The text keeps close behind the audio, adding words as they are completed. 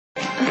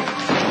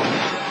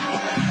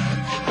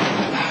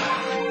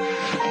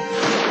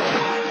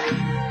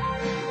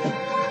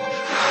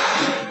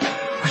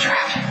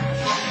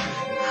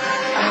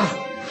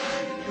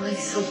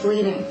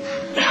bleeding.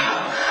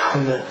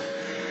 I'm the...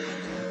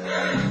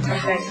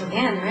 That guy's the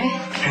man,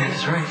 right? Man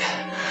is right.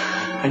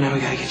 Right now we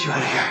gotta get you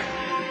out of here.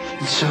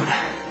 And soon.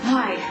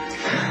 Why?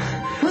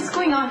 What's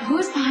going on? Who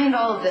is behind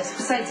all of this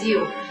besides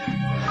you?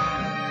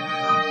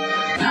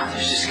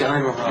 There's this guy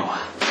in Monroe.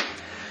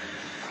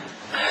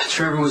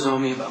 Trevor was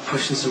on me about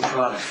pushing some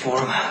product for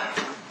him.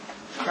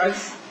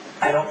 Drugs?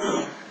 I don't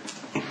know.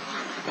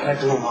 But I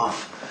blew him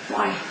off.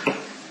 Why?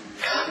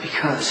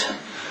 Because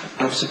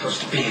I'm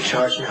supposed to be in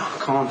charge now,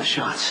 calling the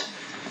shots.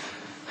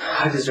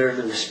 I deserve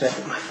the respect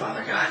that my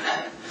father got.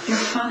 Your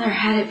father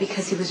had it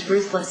because he was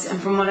ruthless,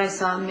 and from what I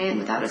saw, a man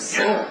without a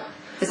soul.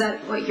 Is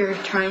that what you're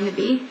trying to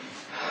be?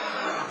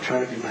 I'm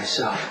trying to be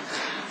myself.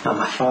 Not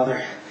my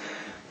father.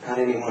 Not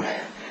anyone.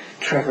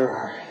 Trevor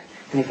or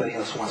anybody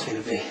else wants me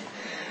to be.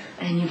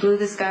 And you blew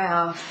this guy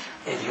off.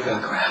 And you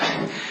got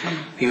grabbed.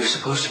 You were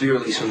supposed to be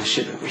released when the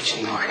shipment reached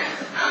New York.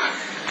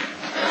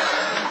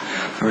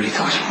 I already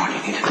told you more than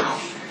you need to know.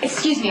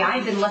 Excuse me, I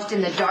have been left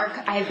in the dark,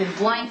 I have been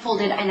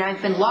blindfolded, and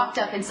I've been locked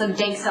up in some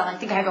dank cell. I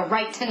think I have a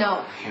right to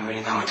know. You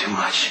already know too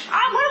much.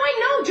 What do I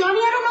know, Johnny?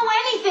 I don't know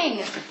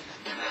anything.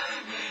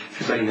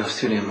 Everybody knows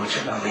too damn much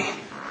about me.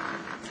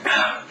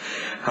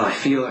 How I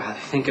feel or how they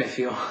think I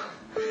feel.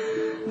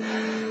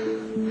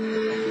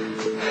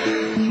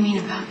 You mean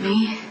about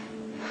me?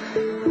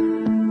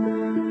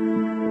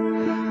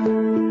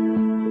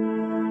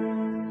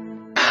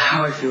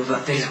 How I feel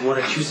about things and what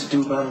I choose to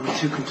do about them are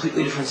two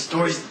completely different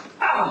stories.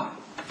 Ow!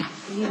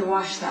 You need to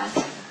wash that.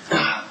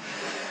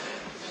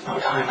 There's no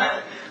time.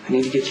 I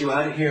need to get you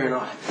out of here and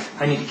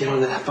I need to get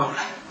onto that boat.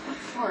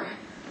 What?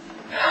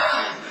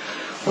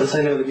 Once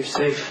I know that you're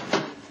safe,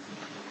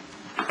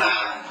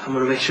 I'm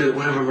going to make sure that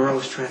whatever Moreau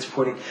is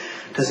transporting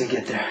doesn't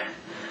get there.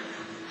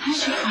 How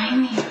did you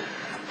find me?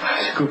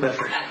 It's a group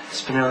effort.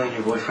 Spinelli and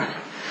your boyfriend.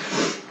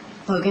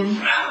 Logan?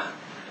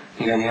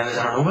 You got any others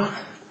I don't know about?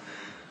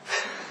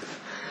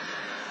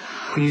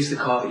 We used the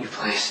call that you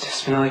placed.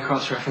 Spinelli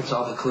cross-referenced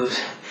all the clues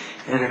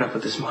and ended up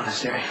with this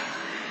monastery.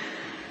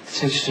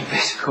 It's interesting,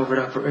 basic covert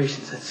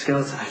operations. That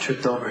skeleton I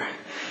tripped over.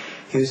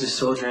 He was a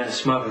soldier and a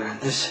smuggler,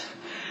 and this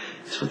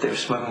is what they were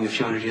smuggling a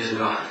few hundred years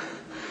ago.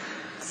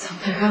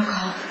 Something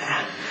alcohol.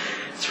 Yeah,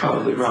 it's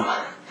probably rum.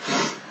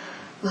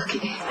 Look,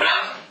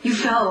 you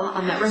fell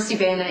on that rusty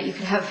bayonet. You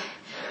could have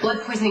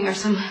blood poisoning or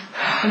some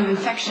kind of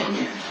infection.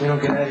 If we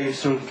don't get out of here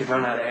soon, we could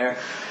run out of air.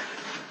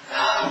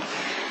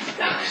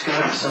 There's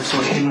got to be some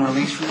sort of hidden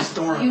release from the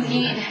storm. You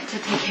need to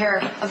take care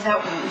of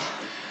that wound.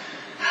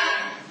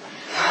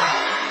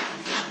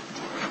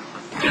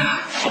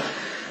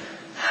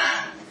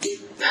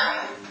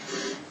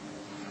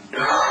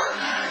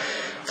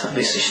 It's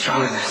obviously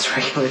stronger than its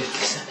regulated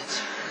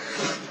descendants.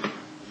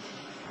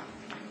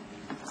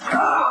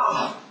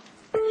 Oh!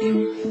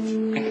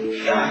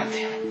 God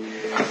damn it.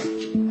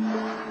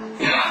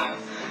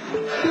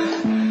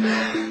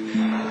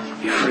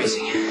 You're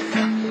freezing.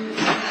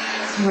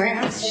 We're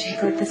out to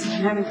shake like this when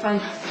I'm having fun.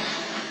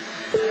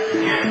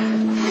 Here.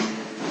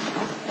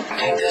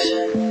 Take this.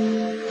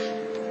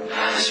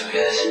 Sweet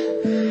as.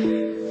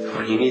 Or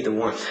do you need the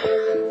warmth?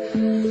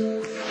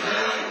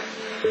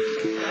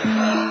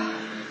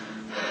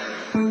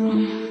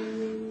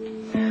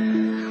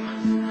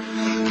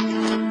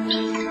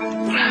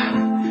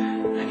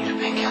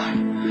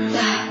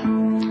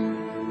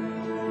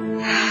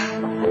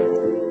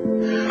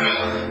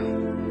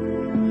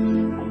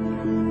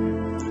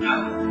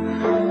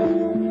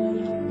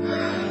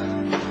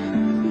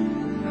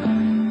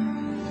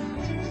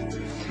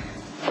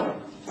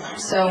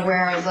 So where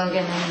are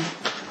Logan and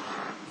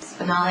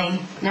Spinelli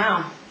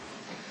now?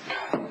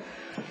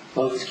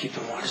 Logan's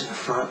keeping watch in the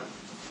front.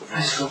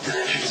 I scoped an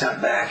entrance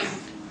out back and...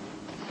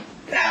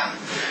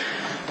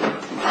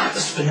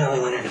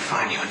 Spinelli went in to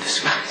find you in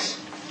disguise.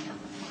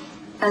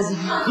 As a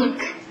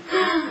monk?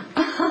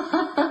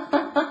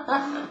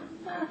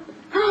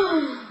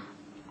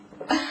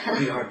 I'd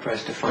be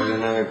hard-pressed to find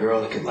another girl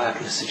that could laugh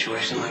in a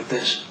situation like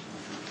this.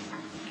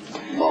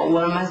 Well,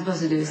 what am I supposed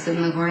to do? Sit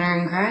in the corner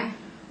and cry?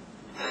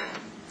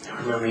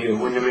 I remember you in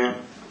Windermere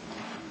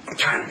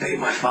trying to bait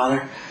my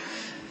father.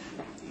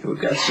 You were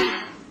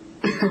gutsy.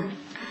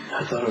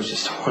 I thought it was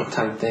just a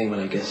one-time thing, but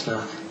I guess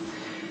not.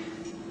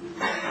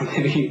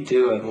 Maybe you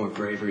do have more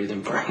bravery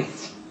than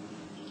brains.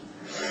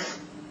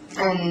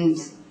 And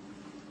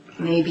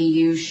maybe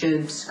you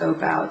should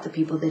scope out the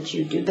people that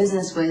you do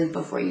business with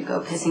before you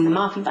go pissing them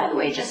off. And by the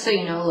way, just so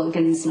you know,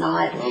 Logan's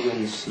not...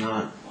 Logan's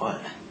not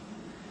what?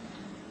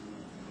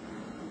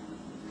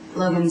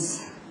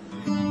 Logan's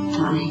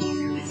not any of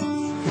your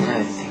business.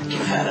 I think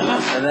you've had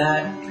enough of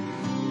that.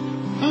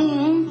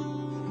 Mm-hmm.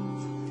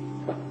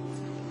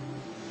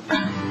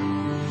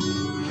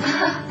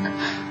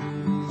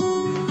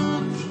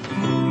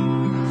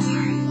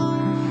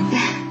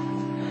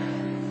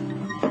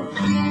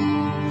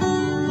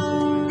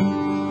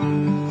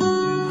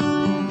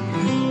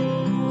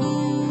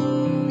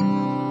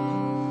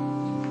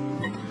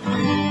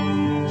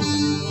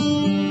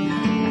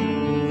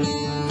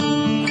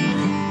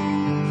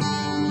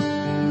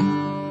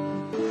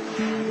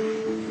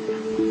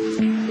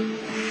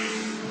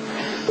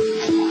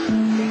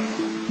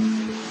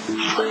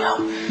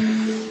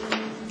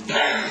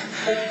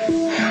 We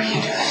can't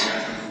do this.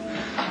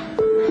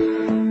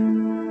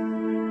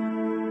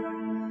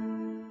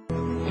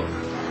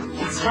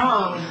 What's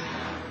wrong?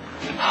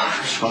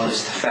 First of all,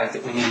 it's the fact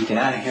that we need to get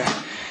out of here.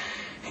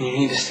 And you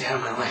need to stay out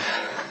of my life.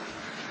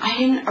 I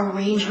didn't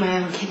arrange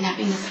my own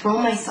kidnapping to throw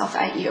myself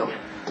at you.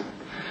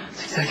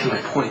 That's exactly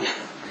my point.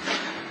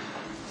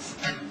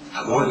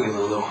 I want you,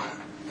 Lulu.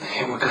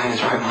 And what guy in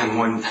his right mind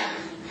wouldn't?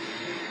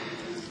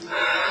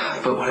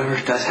 But whatever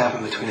does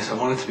happen between us, I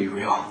want it to be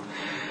real.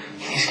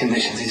 These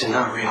conditions, these are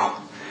not real.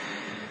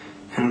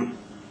 And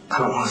I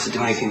don't want us to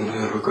do anything that we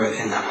would regret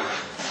in them.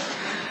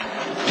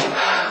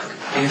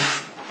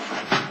 If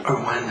or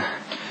when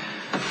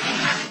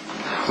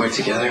we're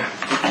together,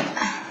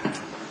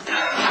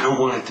 I don't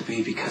want it to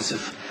be because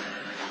of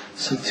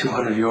some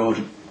 200-year-old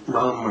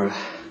rum or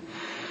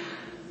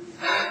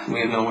we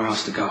have nowhere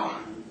else to go.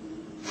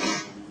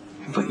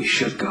 But you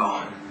should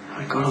go.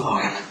 I go to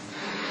Logan.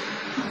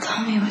 Don't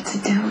tell me what to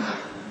do.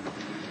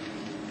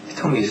 He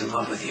told me he's in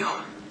love with you.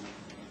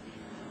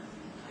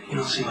 You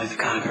don't seem like the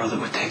kind of girl that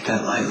would take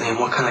that lightly, and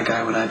what kind of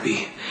guy would I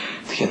be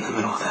to get in the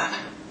middle of that?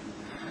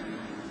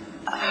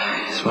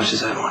 As much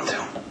as I want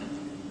to.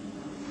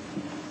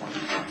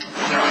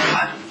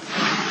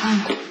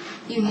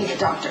 You need a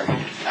doctor.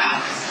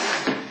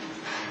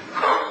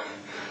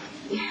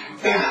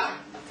 Yeah.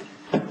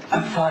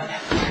 I'm fine.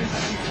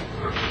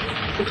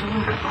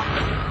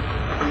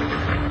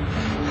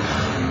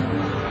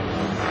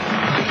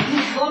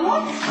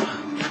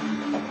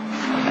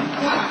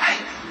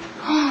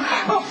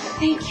 Oh,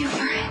 thank you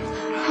for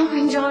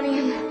helping Johnny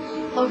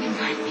and Logan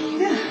find me.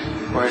 Yeah.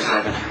 Where's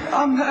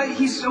Logan?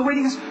 He's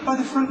awaiting us by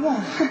the front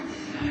wall.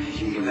 You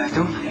can get back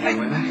to him?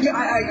 You way back? Yeah,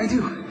 I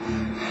do.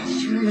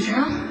 Did you know the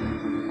drill?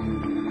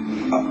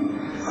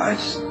 I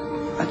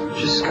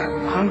just got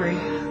hungry.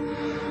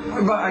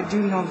 But I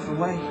do know the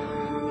way.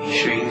 You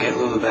sure you can get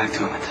Lulu back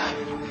to him in time?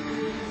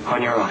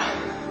 On your own.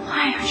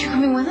 Why? Aren't you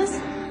coming with us?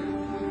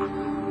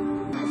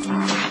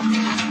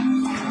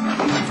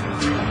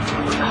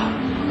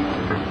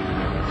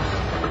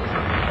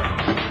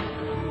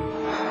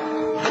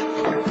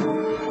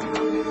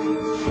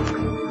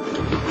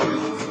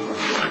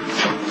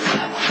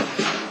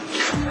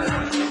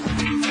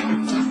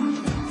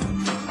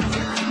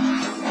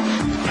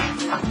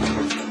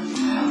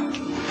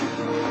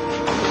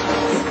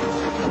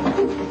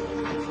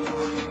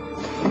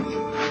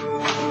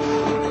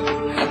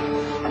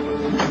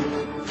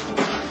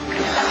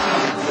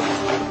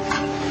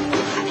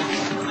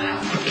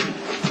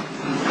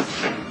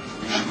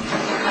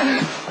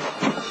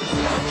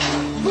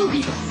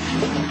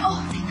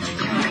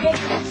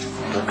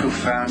 Look who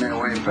found their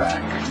way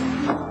back.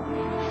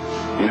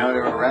 You know,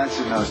 there were rats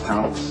in those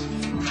tunnels.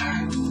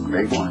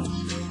 Big ones.